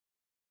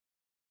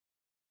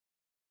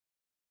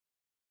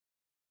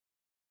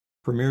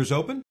Premiere's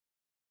open.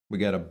 We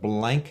got a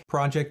blank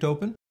project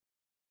open.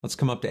 Let's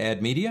come up to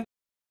Add Media,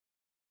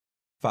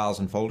 Files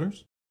and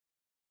Folders.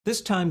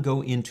 This time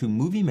go into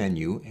Movie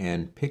menu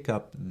and pick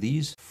up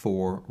these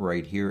four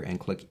right here and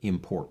click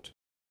Import.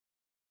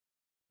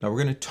 Now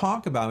we're going to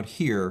talk about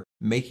here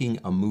making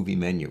a movie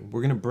menu.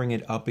 We're going to bring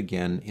it up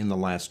again in the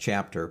last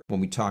chapter when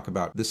we talk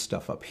about this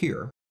stuff up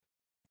here.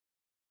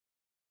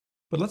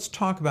 But let's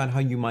talk about how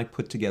you might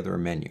put together a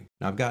menu.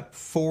 Now I've got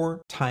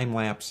 4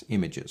 time-lapse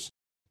images.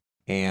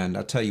 And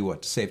I'll tell you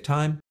what, to save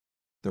time,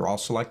 they're all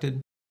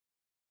selected.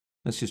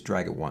 Let's just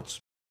drag it once.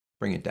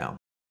 Bring it down.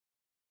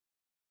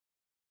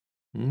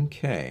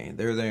 Okay,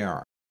 there they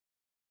are.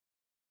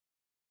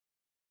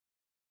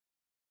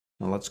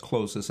 Now let's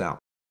close this out.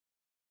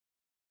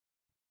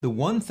 The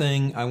one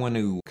thing I want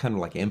to kind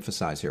of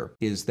emphasize here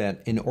is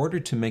that in order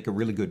to make a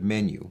really good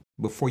menu,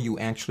 before you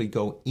actually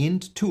go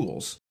into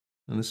Tools,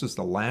 and this is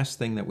the last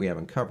thing that we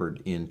haven't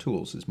covered in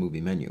Tools, is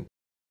Movie Menu,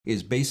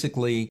 is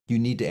basically you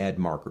need to add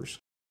markers.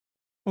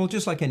 Well,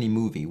 just like any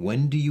movie,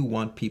 when do you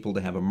want people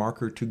to have a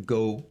marker to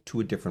go to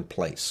a different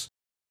place?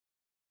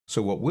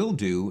 So what we'll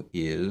do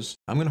is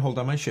I'm going to hold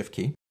down my Shift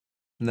key,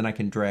 and then I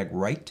can drag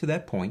right to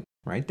that point,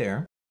 right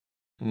there.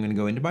 I'm going to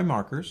go into my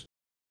markers,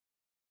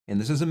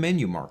 and this is a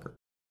menu marker.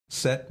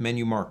 Set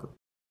menu marker.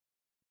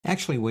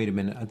 Actually, wait a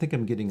minute. I think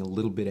I'm getting a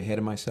little bit ahead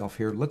of myself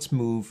here. Let's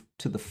move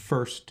to the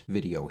first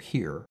video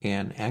here,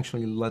 and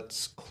actually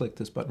let's click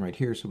this button right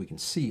here so we can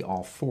see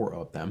all 4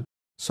 of them.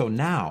 So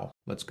now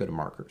let's go to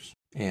markers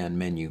and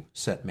menu,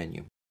 set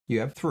menu. You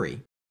have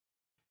 3.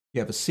 You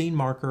have a scene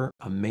marker,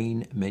 a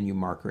main menu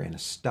marker, and a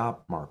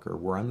stop marker.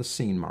 We're on the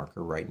scene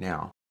marker right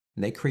now.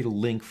 And they create a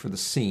link for the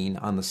scene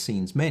on the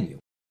scene's menu.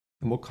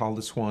 And we'll call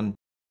this one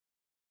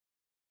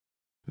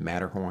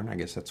Matterhorn. I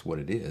guess that's what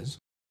it is.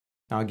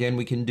 Now again,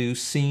 we can do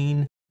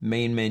scene,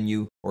 main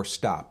menu, or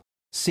stop.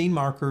 Scene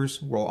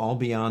markers will all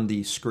be on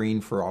the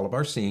screen for all of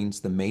our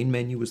scenes. The main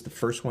menu is the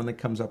first one that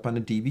comes up on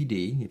a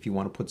DVD if you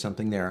want to put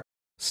something there.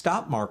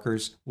 Stop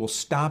markers will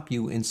stop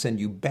you and send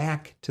you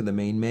back to the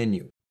main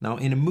menu. Now,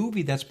 in a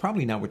movie, that's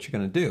probably not what you're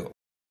going to do.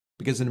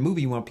 Because in a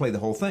movie, you want to play the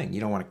whole thing.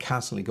 You don't want to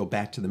constantly go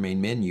back to the main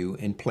menu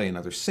and play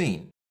another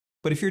scene.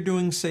 But if you're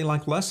doing, say,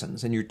 like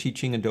lessons and you're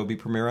teaching Adobe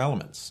Premiere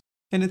Elements,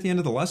 and at the end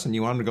of the lesson,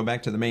 you want them to go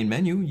back to the main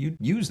menu, you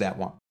use that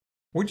one.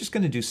 We're just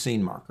going to do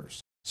scene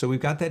markers. So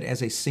we've got that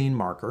as a scene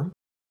marker.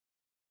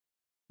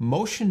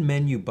 Motion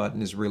menu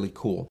button is really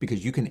cool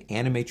because you can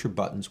animate your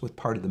buttons with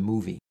part of the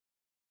movie.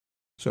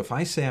 So if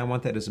I say I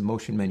want that as a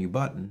motion menu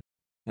button,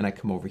 and I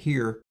come over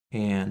here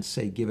and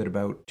say give it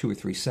about 2 or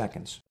 3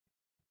 seconds,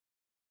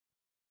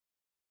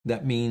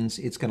 that means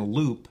it's going to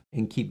loop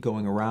and keep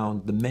going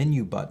around. The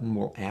menu button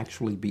will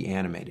actually be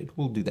animated.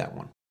 We'll do that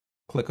one.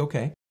 Click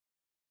OK.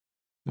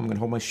 I'm going to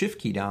hold my Shift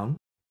key down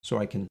so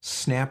I can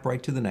snap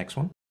right to the next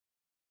one.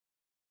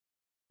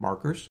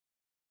 Markers,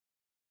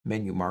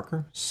 menu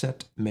marker,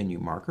 set menu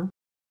marker.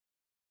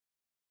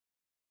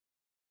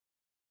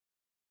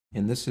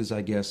 And this is,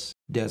 I guess,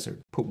 desert.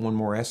 Put one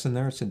more S in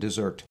there, it's a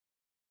dessert.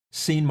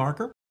 Scene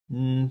marker,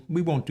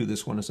 we won't do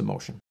this one as a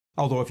motion.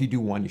 Although if you do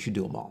one, you should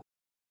do them all.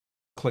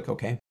 Click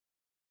OK.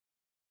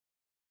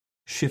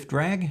 Shift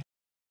drag.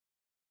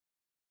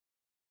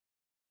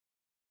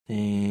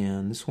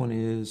 And this one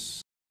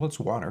is, well, it's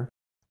water.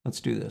 Let's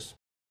do this.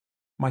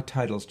 My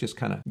titles just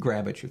kind of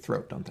grab at your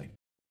throat, don't they?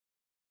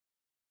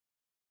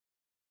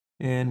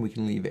 And we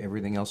can leave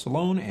everything else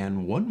alone.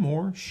 And one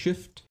more,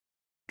 Shift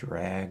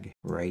drag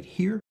right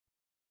here.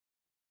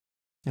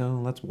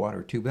 No, that's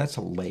water too, but that's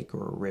a lake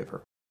or a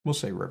river. We'll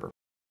say river.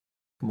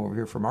 Come over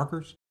here for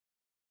markers.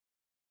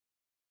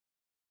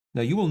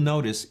 Now you will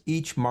notice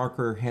each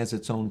marker has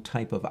its own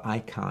type of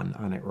icon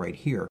on it right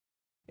here.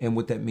 And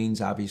what that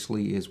means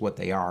obviously is what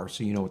they are,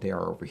 so you know what they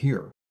are over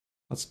here.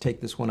 Let's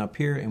take this one up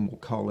here and we'll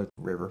call it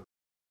river.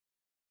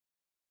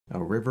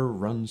 A river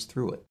runs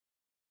through it.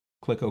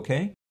 Click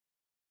OK.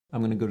 I'm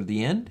going to go to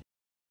the end.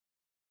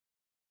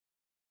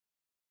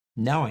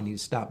 Now I need a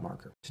stop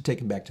marker to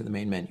take it back to the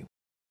main menu.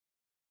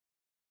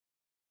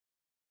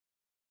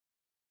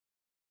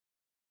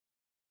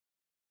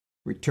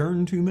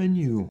 Return to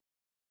menu.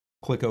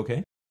 Click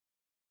OK.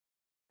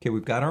 Okay,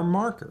 we've got our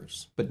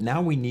markers, but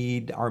now we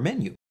need our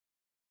menu.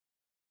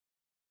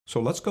 So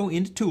let's go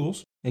into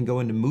Tools and go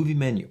into Movie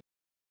Menu.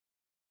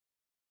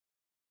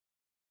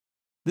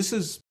 This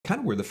is kind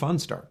of where the fun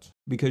starts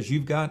because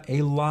you've got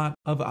a lot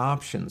of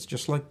options,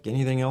 just like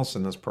anything else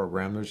in this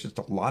program. There's just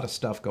a lot of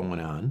stuff going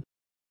on.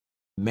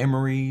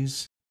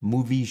 Memories,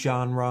 movie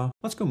genre.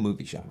 Let's go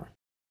movie genre.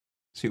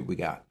 See what we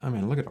got. I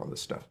mean, look at all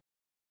this stuff.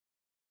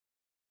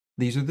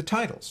 These are the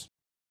titles.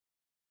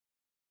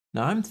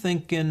 Now I'm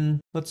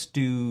thinking, let's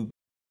do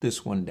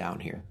this one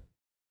down here.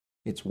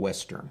 It's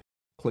Western.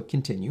 Click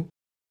Continue.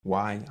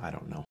 Why? I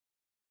don't know.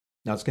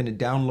 Now it's going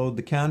to download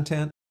the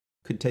content.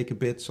 Could take a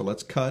bit, so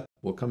let's cut.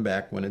 We'll come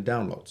back when it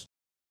downloads.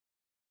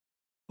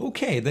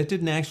 Okay, that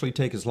didn't actually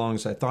take as long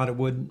as I thought it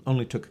would.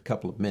 Only took a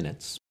couple of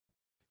minutes.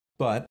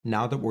 But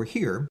now that we're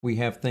here, we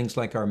have things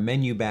like our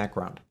menu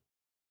background.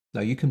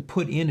 Now you can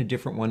put in a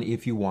different one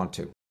if you want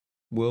to.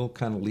 We'll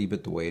kind of leave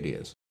it the way it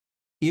is.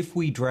 If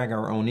we drag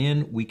our own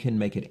in, we can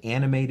make it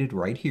animated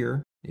right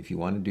here if you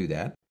want to do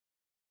that.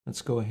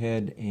 Let's go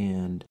ahead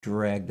and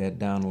drag that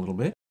down a little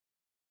bit.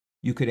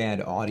 You could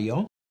add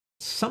audio.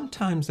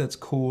 Sometimes that's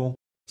cool.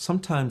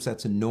 Sometimes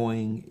that's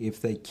annoying if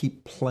they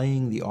keep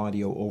playing the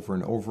audio over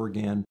and over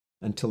again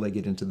until they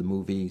get into the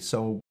movie.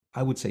 So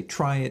I would say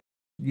try it.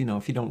 You know,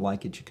 if you don't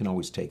like it, you can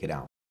always take it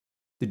out.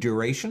 The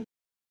duration.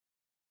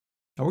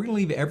 Now we're going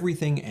to leave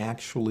everything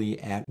actually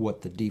at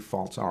what the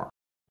defaults are.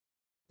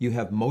 You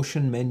have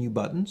motion menu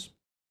buttons,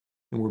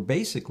 and we're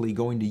basically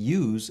going to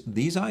use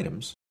these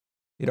items.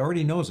 It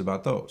already knows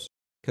about those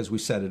because we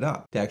set it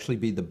up to actually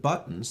be the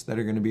buttons that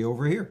are going to be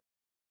over here.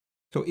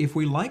 So if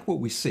we like what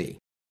we see,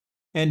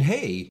 and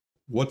hey,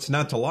 what's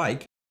not to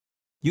like?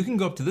 You can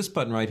go up to this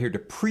button right here to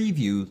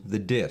preview the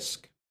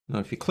disc. Now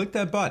if you click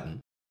that button,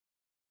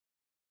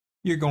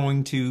 you're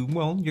going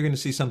to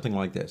see something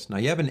like this. Now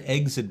you have an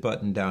exit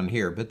button down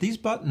here, but these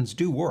buttons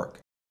do work.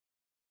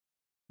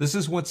 This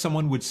is what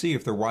someone would see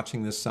if they're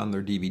watching this on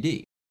their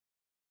DVD.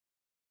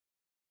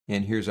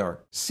 And here's our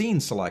scene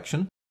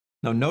selection.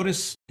 Now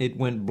notice it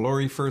went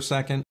blurry for a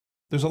second.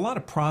 There's a lot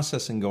of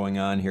processing going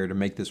on here to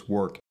make this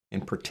work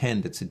and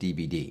pretend it's a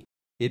DVD.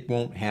 It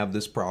won't have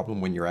this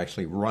problem when you're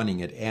actually running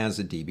it as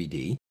a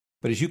DVD.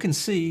 But as you can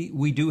see,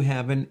 we do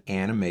have an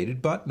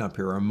animated button up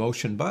here, a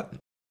motion button.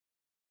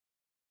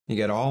 You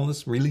got all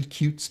this really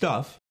cute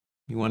stuff.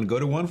 You want to go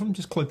to one of them,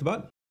 just click the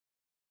button.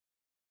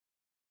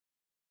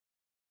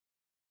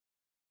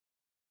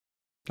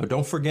 Now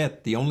don't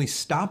forget, the only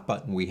stop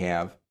button we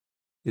have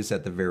is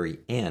at the very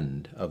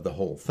end of the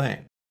whole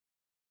thing.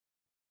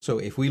 So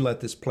if we let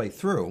this play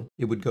through,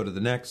 it would go to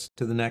the next,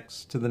 to the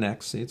next, to the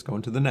next. See, it's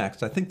going to the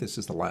next. I think this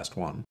is the last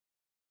one.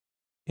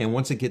 And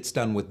once it gets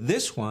done with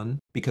this one,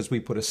 because we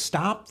put a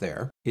stop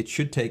there, it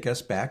should take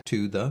us back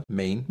to the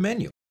main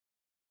menu.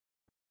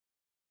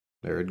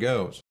 There it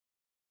goes.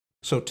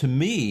 So to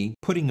me,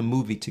 putting a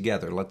movie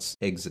together, let's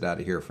exit out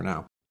of here for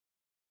now.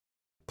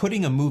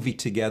 Putting a movie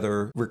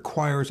together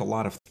requires a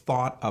lot of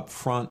thought up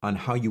front on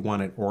how you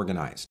want it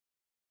organized.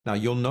 Now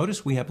you'll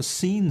notice we have a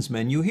scenes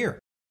menu here.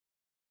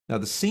 Now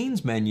the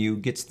scenes menu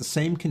gets the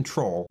same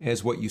control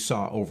as what you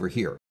saw over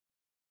here.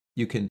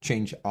 You can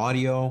change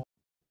audio,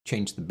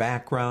 change the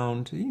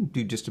background, you can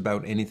do just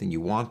about anything you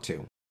want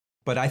to.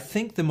 But I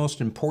think the most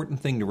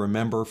important thing to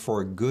remember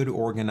for a good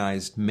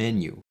organized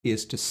menu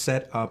is to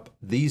set up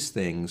these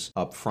things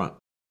up front.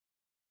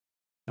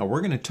 Now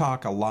we're going to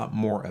talk a lot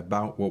more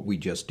about what we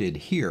just did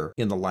here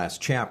in the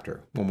last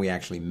chapter when we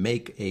actually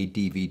make a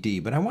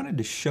DVD, but I wanted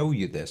to show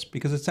you this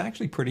because it's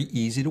actually pretty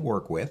easy to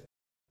work with.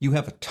 You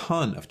have a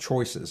ton of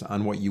choices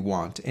on what you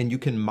want, and you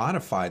can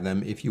modify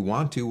them if you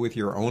want to with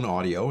your own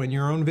audio and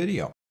your own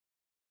video.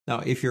 Now,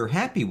 if you're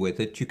happy with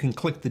it, you can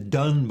click the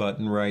Done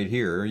button right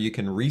here. You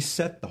can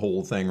reset the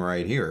whole thing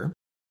right here,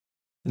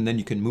 and then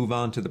you can move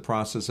on to the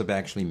process of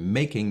actually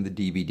making the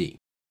DVD.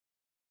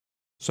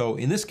 So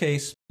in this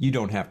case, you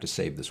don't have to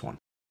save this one.